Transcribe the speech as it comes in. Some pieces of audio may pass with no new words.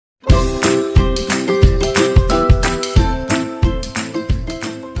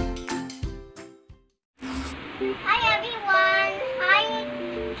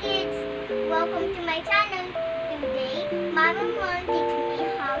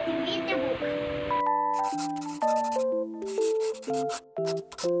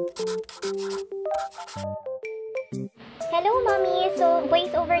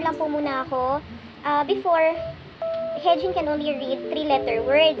po muna ako. Before, Hyejin can only read 3-letter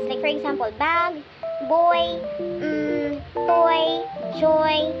words. Like for example, bag, boy, toy,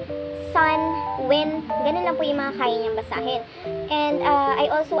 joy, sun, wind. Ganun lang po yung mga kaya niyang basahin. And I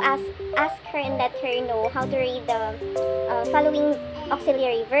also ask her and let her know how to read the following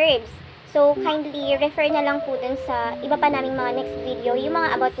auxiliary verbs. So, kindly refer na lang po dun sa iba pa naming mga next video, yung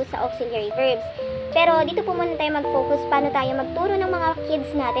mga about po sa auxiliary verbs. Pero dito po muna tayo mag-focus paano tayo magturo ng mga kids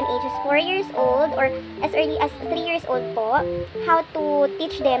natin ages 4 years old or as early as 3 years old po, how to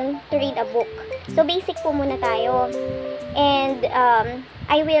teach them to read a book. So, basic po muna tayo. And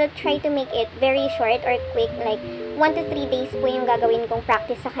I will try to make it very short or quick, like 1 to 3 days po yung gagawin kong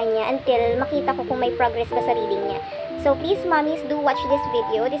practice sa kanya until makita ko kung may progress ba sa reading niya. So please, mommies, do watch this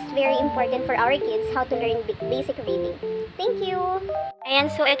video. This is very important for our kids, how to learn basic reading. Thank you!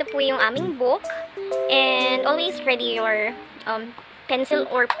 Ayan, so ito po yung aming book. And always ready your pencil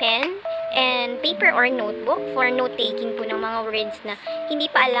or pen and paper or notebook for note-taking po ng mga words na hindi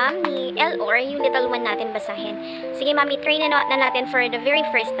pa alam ni L or yung little one natin basahin. Sige, mami, try na natin for the very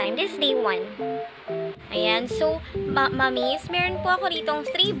first time. This is day 1. Ayan, so, mommies, meron po ako ditong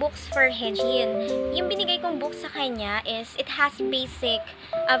 3 books for Hyejin. Yung binigay kong book sa kanya is, it has basic,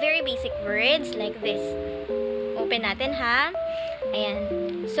 very basic words like this. Open natin, ha? Ayan.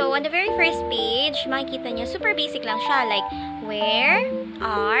 So, on the very first page, makikita nyo, super basic lang siya. Like, where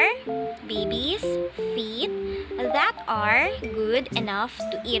are babies' feet that are good enough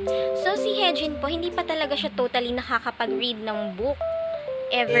to eat? So, si Hyejin po, hindi pa talaga siya totally nakakapag-read ng book.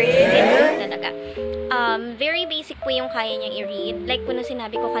 Ever since talaga. Very basic po yung kaya niyang i-read. Like po nung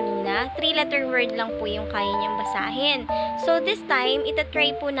sinabi ko kanina, 3-letter word lang po yung kaya niyang basahin. So, this time,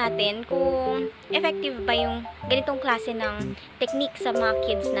 itatry po natin kung effective ba yung ganitong klase ng technique sa mga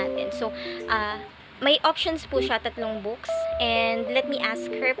kids natin. So, may options po siya, 3 books. And let me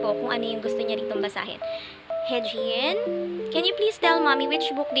ask her po kung ano yung gusto niya ditong basahin. Hyejin, can you please tell mommy which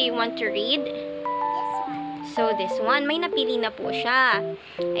book do you want to read? So, this one, may napili na po siya.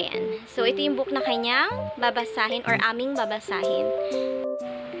 Ayan. So, ito yung book na kanyang babasahin or aming babasahin.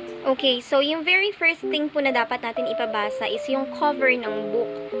 Okay, so yung very first thing po na dapat natin ipabasa is yung cover ng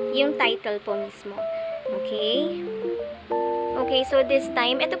book. Yung title po mismo. Okay? Okay, so this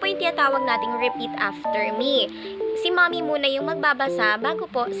time, ito po yung tinatawag nating repeat after me. Si mommy muna yung magbabasa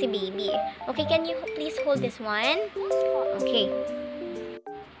bago po si baby. Okay, can you please hold this one? Okay.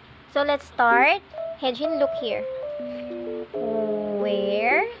 So, let's start. Hyejin, look here.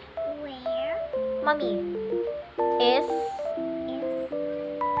 Where mommy is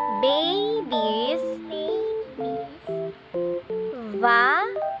baby's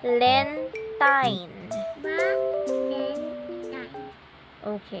Valentine.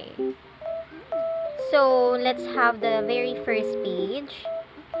 Okay. So, let's have the very first page.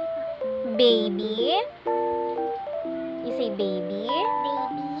 Baby. You say baby.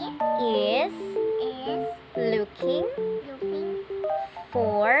 Is looking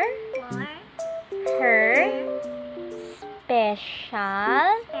for her special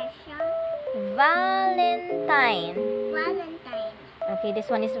Valentine. Okay, this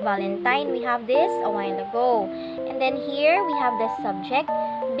one is Valentine. We have this a while ago. And then here we have the subject,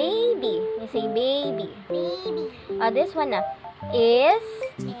 baby. You say baby. This one is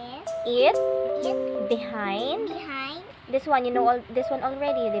it behind. This one, you know this one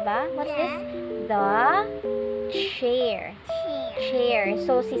already, diba? What's this? The chair.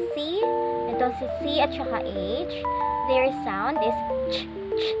 So, si C, ito si C at saka H, their sound is ch,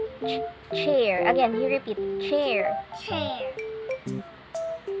 ch, ch, chair. Again, you repeat, chair.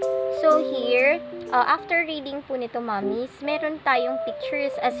 So, here, after reading po nito, mommies, meron tayong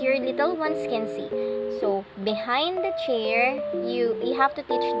pictures as your little ones can see. So, behind the chair, you have to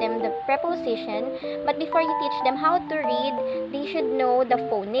teach them the preposition. But before you teach them how to read, they should know the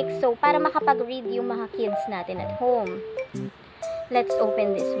phonics. So, para makapag-read yung mga kids natin at home. Let's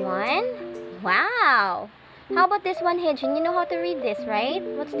open this one. Wow! How about this one, Hyejin? You know how to read this, right?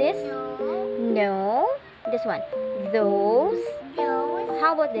 What's this? No. This one. Those.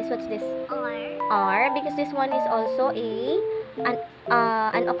 How about this? What's this? R. Because this one is also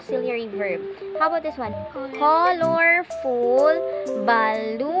an auxiliary verb. How about this one? Colorful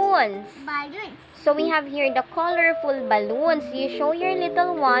balloons. So we have here the colorful balloons. You show your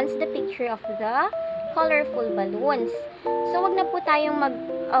little ones the picture of the colorful balloons. So wag na po tayong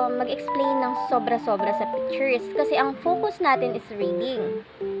mag-explain ng sobra-sobra sa pictures kasi ang focus natin is reading.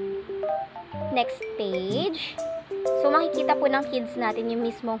 Next page. So makikita po ng kids natin yung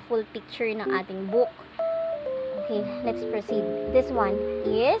mismong full picture ng ating book. Okay, let's proceed. This one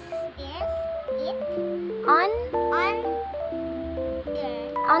is it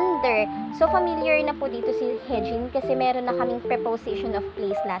under. So, familiar na po dito si Hyejin kasi meron na kaming preposition of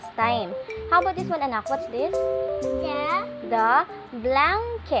place last time. How about this one, anak? What's this? The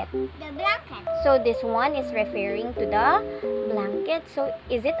blanket. The blanket. So, this one is referring to the blanket. So,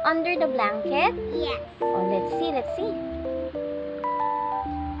 is it under the blanket? Yes. Oh, let's see.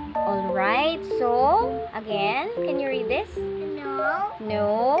 Alright, so, again, can you read this? No.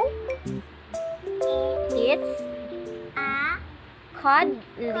 No. It's A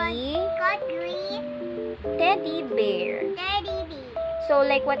cuddly cuddly teddy bear. teddy bear. So,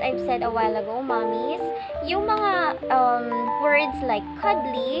 like what I've said a while ago, mommies, yung mga words like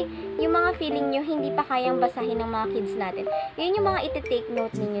cuddly, yung mga feeling nyo hindi pa kayang basahin ng mga kids natin, yun yung mga iti-take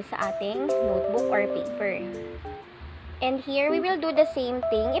note ninyo sa ating notebook or paper. And here, we will do the same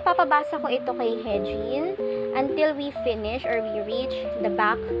thing. Ipapabasa ko ito kay Hyejin until we finish or we reach the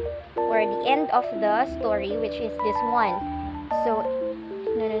back or the end of the story, which is this one. So,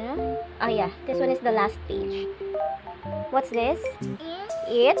 no. Ah, yeah. This one is the last page. What's this?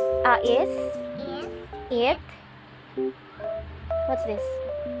 It. What's this?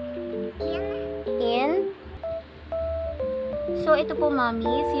 In. So, ito po,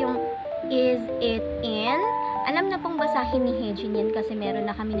 mommies, yung is it in? Alam na pong basahin ni Hyejin yan kasi meron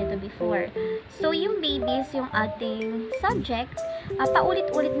na kami nito before. So, yung babies, yung ating subject,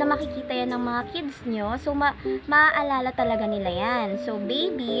 paulit-ulit na makikita yan ng mga kids nyo. So, maaalala talaga nila yan. So,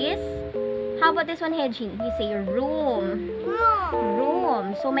 babies, how about this one, Hyejin? You say room.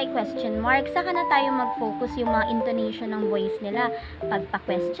 Room. So, may question mark. Saka na tayo mag-focus yung mga intonation ng voice nila. Pag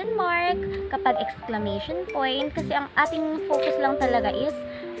pa-question mark, kapag exclamation point, kasi ang ating focus lang talaga is,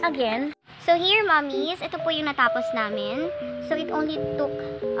 again, So here, mommies, ito po yung natapos namin. So it only took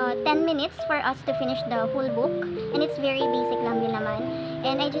 10 minutes for us to finish the whole book. And it's very basic lang din naman.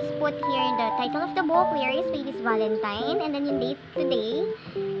 And I just put here the title of the book, Where is Baby's Valentine? And then yung date today.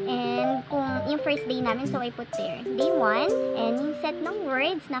 And kung yung first day namin, so I put there day 1. And yung set ng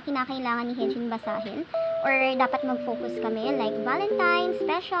words na kinakailangan ni Hyejin basahin. Or dapat mag-focus kami like Valentine,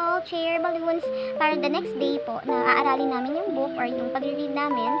 special, chair, balloons. Para the next day po, na aaralin namin yung book or yung pag-read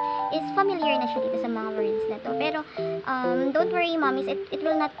namin is familiar na siya dito sa mga words na to. Pero don't worry, mommies, it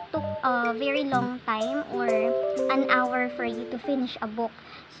will not took a very long time or an hour for you to finish a book.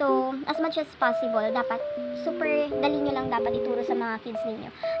 So, as much as possible, dapat super dali nyo lang dapat ituro sa mga kids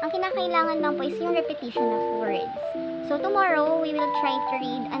ninyo. Ang kinakailangan lang po is yung repetition of words. So, tomorrow, we will try to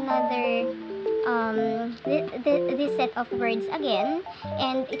read another this set of words again,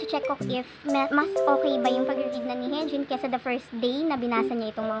 and ito-check ko if mas okay ba yung pag-read na ni Hyejin kesa the first day na binasa niya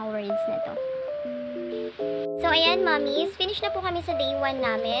itong mga words na to. So, ayan, mommies, finish na po kami sa day 1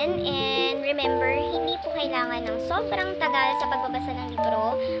 namin, and remember, hindi po kailangan ng sobrang tagal sa pagbabasa ng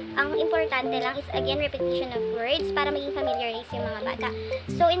libro. Ang importante lang is, again, repetition of words para maging familiarize yung mga bata.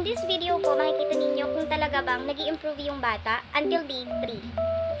 So, in this video po, makikita ninyo kung talaga bang nag-i-improve yung bata until day 3.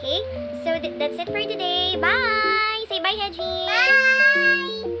 Okay? So, that's it for today. Bye! Say bye, Hyejin!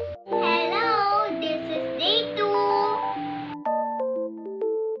 Bye! Hello, this is day 2.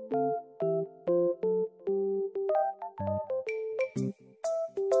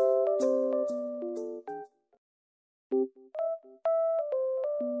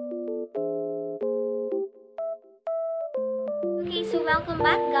 Okay, so welcome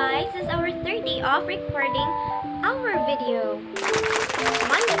back, guys. This is our third day of recording our video.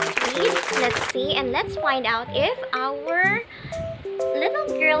 Come on, let's read, let's see, and let's find out if our little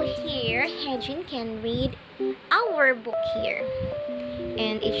girl here, Hyejin, can read our book here.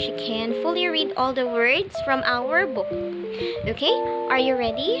 And if she can fully read all the words from our book. Okay, are you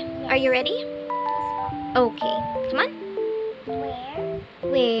ready? Yes. Are you ready? Okay, come on.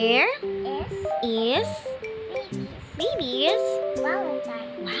 Where Is is baby's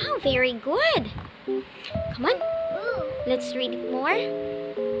Valentine? Wow, very good. Come on, Ooh. let's read it more.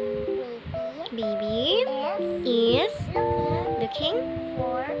 Baby Is is looking looking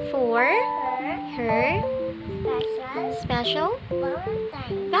for for her her special special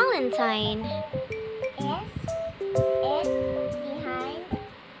Valentine. Valentine. Is it behind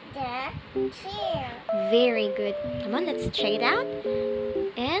the chair? Very good. Come on, let's check it out.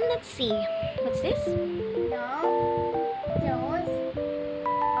 And let's see. What's this? No, those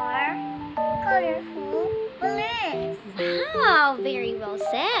are colorful balloons. Wow, very well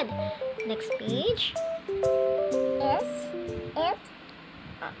said. Next page. Is it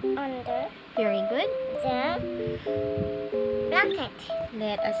under Very good. the blanket?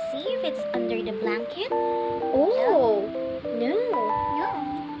 Let us see if it's under the blanket. Oh, no. No.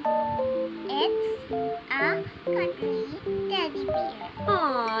 It's a cuddly teddy bear.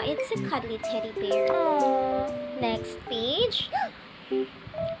 Aw, it's a cuddly teddy bear. Oh. Next page.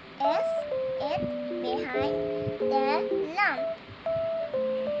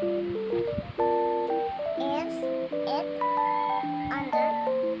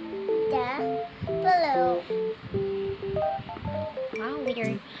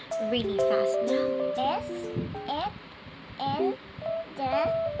 really fast now. Is it in the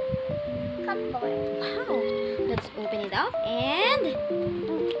cupboard? Wow. Let's open it up and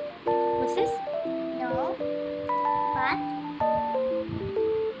what's this? No. But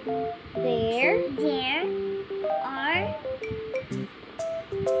There are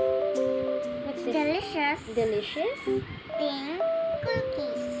what's this? delicious Delicious. pink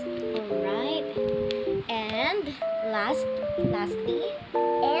cookies. Alright. And lastly,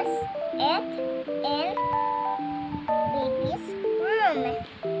 Is it in baby's room?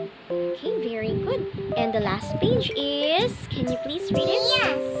 okay, very good. And the last page is, can you please read it?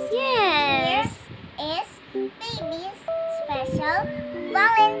 Yes. Is baby's special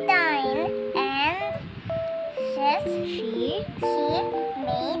Valentine, and She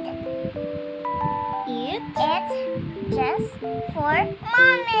made it it just for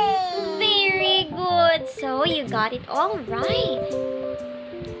mommy. very good. So you got it all right.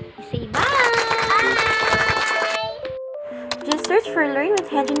 Say bye. Bye. Just search for Learn with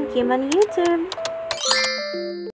Hyejin&Jin on YouTube.